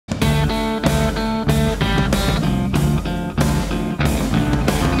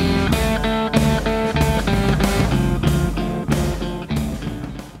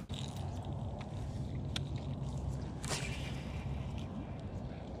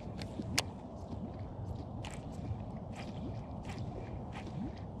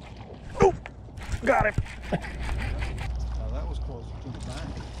got him. Oh, that was closer to the back.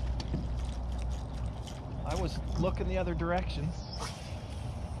 I was looking the other direction.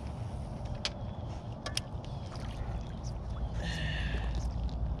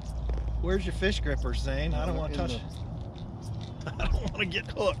 Where's your fish gripper, Zane? I don't want to touch. I don't want to get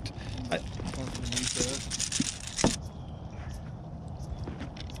hooked.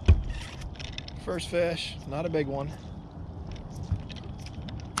 First fish, not a big one.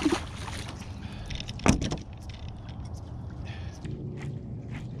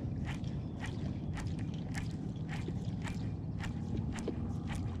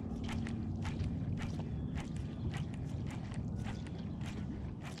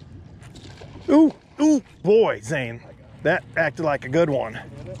 Ooh, ooh, boy, Zane, that acted like a good one.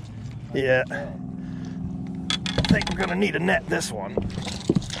 Yeah. I think we're gonna need a net this one.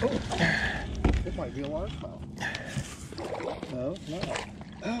 It might be a largemouth. No, it's not.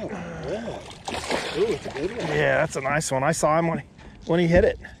 Oh, yeah. Ooh, it's a good one. Yeah, that's a nice one. I saw him when he hit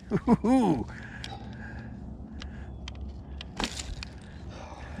it. Ooh.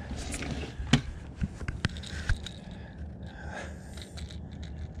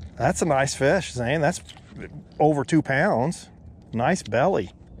 That's a nice fish, Zane. That's over 2 pounds. Nice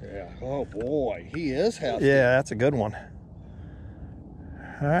belly. Yeah. Oh boy, he is hefty. Yeah, that's a good one.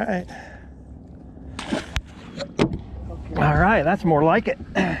 All right. All right, that's more like it.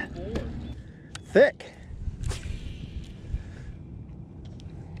 Thick.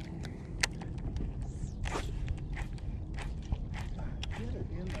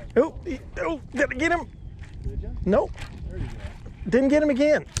 Oh, oh, did I get him? Did you? Nope. There you go. Didn't get him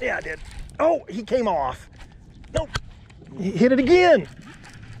again. Yeah, I did. Oh, he came off. Nope. He hit it again.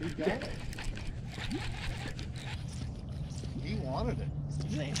 He got it. He wanted it.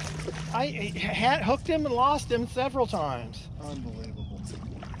 I had hooked him and lost him several times. Unbelievable.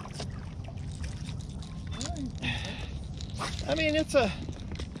 I mean, it's a...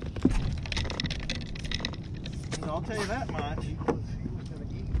 I'll tell you that much. He was gonna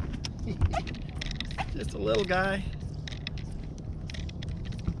eat. Just a little guy.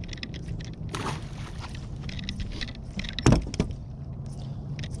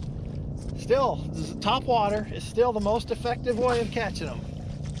 Still, top water is still the most effective way of catching them.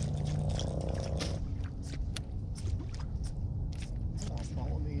 Come on,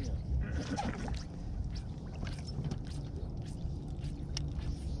 follow me in.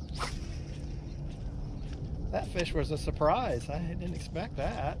 That fish was a surprise. I didn't expect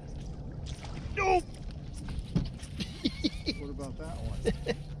that. Nope. What about that one?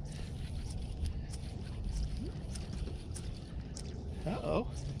 Uh-oh.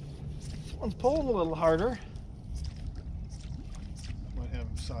 This one's pulling a little harder. Might have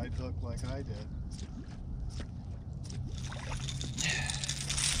him side hook like I did.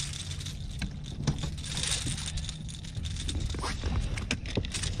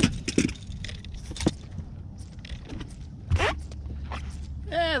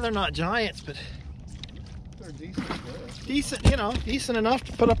 Yeah, they're not giants, but They're decent fish. decent, you know, decent enough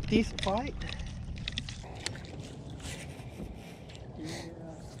to put up a decent fight.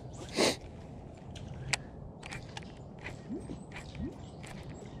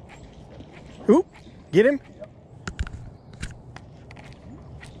 Oop, get him?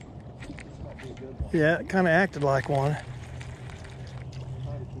 Yeah, it kind of acted like one.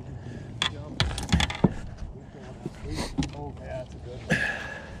 Oh, yeah, it's a good one.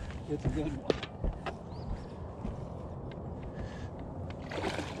 It's a good one.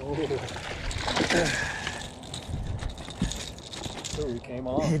 Oh. He came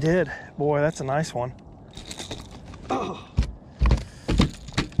off. He did. Boy, that's a nice one. Oh.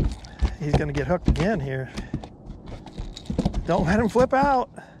 He's gonna get hooked again here. Don't let him flip out.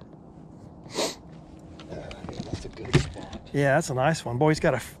 That's a good spot. Yeah, that's a nice one. Boy, he's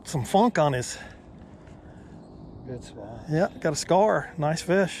got some funk on his. Good spot. Yeah, got a scar. Nice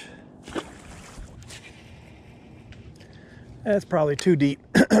fish. That's probably too deep.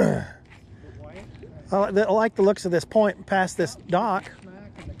 I like the looks of this point past this dock.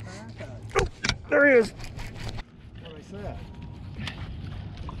 Oh, there he is. What I said.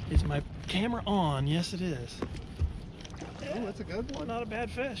 Is my camera on? Yes, it is. Oh, that's a good one. Not a bad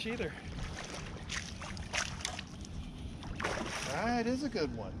fish either. Ah, it is a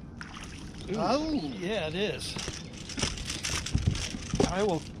good one. Ooh, oh, yeah, it is. I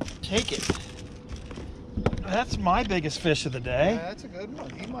will take it. That's my biggest fish of the day. yeah, that's a good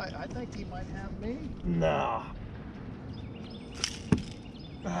one. I think he might have me. No,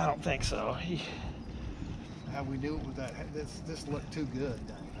 I don't think so. How we knew it was that. This looked too good,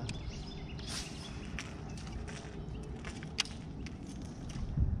 Dana.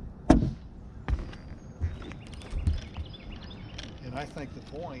 think the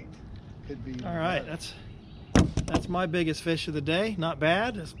point could be. All right, that's my biggest fish of the day. Not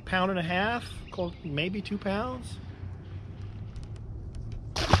bad. It's a pound and a half, close, maybe 2 pounds.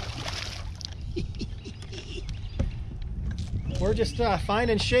 We're just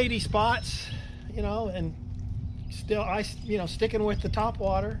finding shady spots, you know, and still, sticking with the top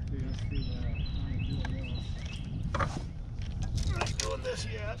water. Not doing this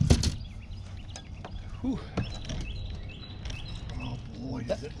yet. Whew. Oh boy,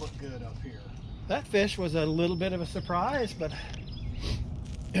 does it look good up here. That fish was a little bit of a surprise, but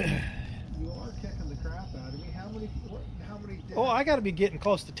you are kicking the crap out of me. How many? Oh, I got to be getting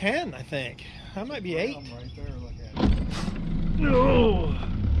close to 10, I think. I might be 8. Right there, look at it. No.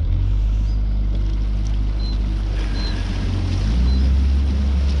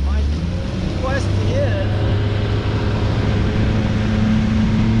 My question is,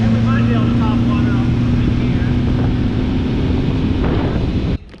 and we might be able to top water up in here.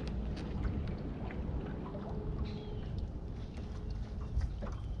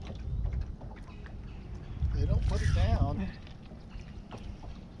 They don't put it down.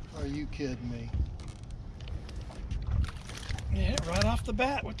 Are you kidding me? Yeah, right off the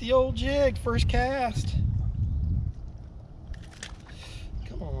bat with the old jig, first cast.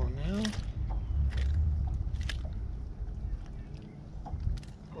 Come on now.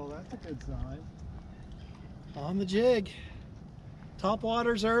 Well, that's a good sign. On the jig. Top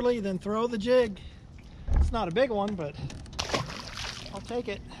water's early, then throw the jig. It's not a big one, but I'll take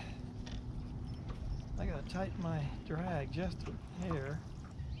it. I gotta tighten my drag just here.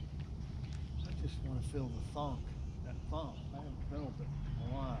 I just want to feel the thunk. That thump. I haven't felt it in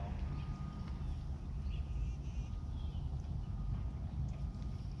a while.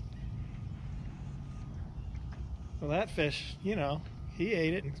 Well, that fish, you know, he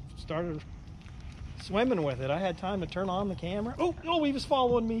ate it and started swimming with it. I had time to turn on the camera. Oh, he was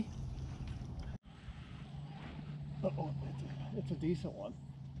following me. Uh-oh, it's a decent one.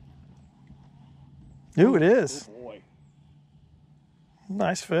 Ooh, it is. Oh boy.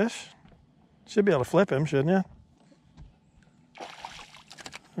 Nice fish. Should be able to flip him, shouldn't you?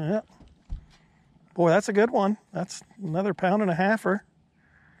 Yeah. Boy, that's a good one. That's another pound and a halfer.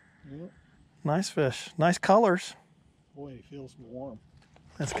 Yep. Nice fish. Nice colors. Boy, it feels warm.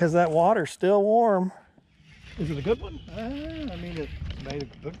 That's because that water's still warm. Is it a good one? I mean, it made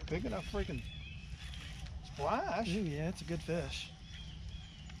a big enough freaking splash. Ooh, yeah, it's a good fish.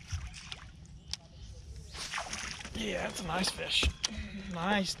 Yeah, it's a nice fish.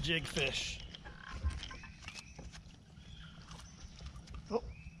 Nice jig fish. Oh.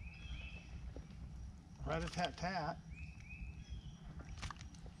 Rat-a-tat-tat.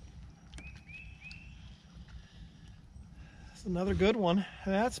 That's another good one.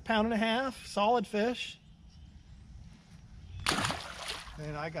 That's a pound and a half. Solid fish.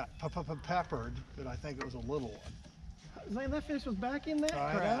 And I got peppered, but I think it was a little one. Zane, that fish was back in that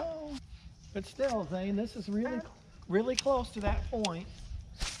I crap. know. But still, Zane, this is really close to that point.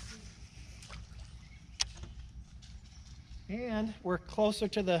 And we're closer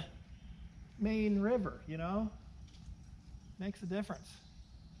to the main river, you know? Makes a difference.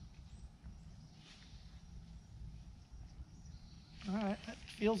 All right, that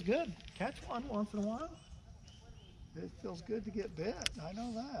feels good. Catch one once in a while. It feels good to get bit. I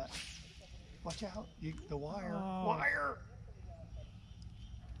know that. Watch out. The wire. Oh. Wire!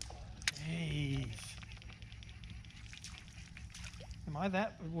 Jeez. Am I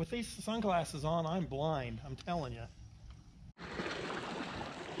that? With these sunglasses on, I'm blind. I'm telling you.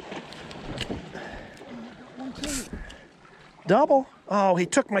 Double? Oh, he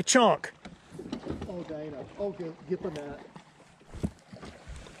took my chunk. Oh, Dana. Oh, get the net.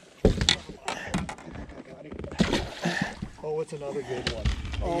 Oh, it's another good one.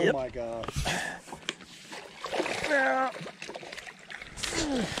 Oh, yep. My gosh. Yeah.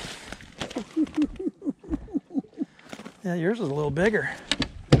 Yeah, yours is a little bigger.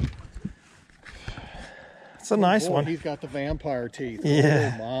 It's a nice one. He's got the vampire teeth.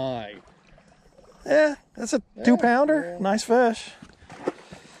 Yeah. Oh, my. Yeah, that's a 2-pounder. Yeah. Nice fish.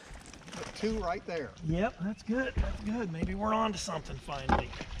 2 right there. Yep, that's good. That's good. Maybe we're on to something finally.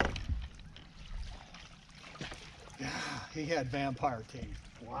 Yeah, he had vampire teeth.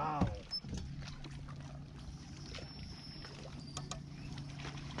 Wow.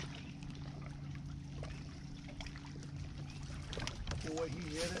 Boy,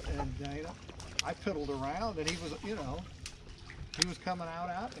 he hit it, and Dana, I piddled around, and he was, he was coming out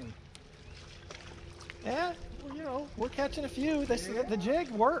at me. Yeah, well, we're catching a few. The jig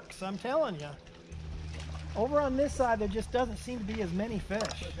works, I'm telling you. Over on this side, there just doesn't seem to be as many fish.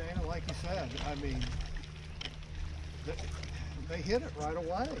 But Dana, like you said, I mean, they hit it right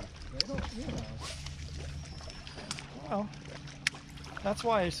away. They don't, you know. Well, that's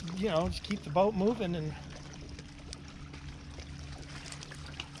why it's, you know, just keep the boat moving. And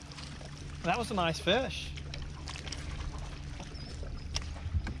that was a nice fish.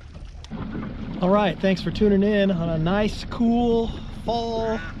 All right, thanks for tuning in on a nice, cool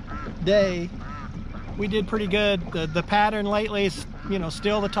fall day. We did pretty good. The pattern lately is, you know,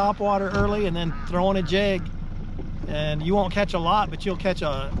 still the top water early and then throwing a jig. And you won't catch a lot, but you'll catch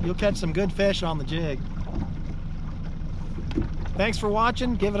some good fish on the jig. Thanks for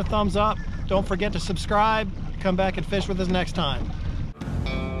watching. Give it a thumbs up. Don't forget to subscribe. Come back and fish with us next time.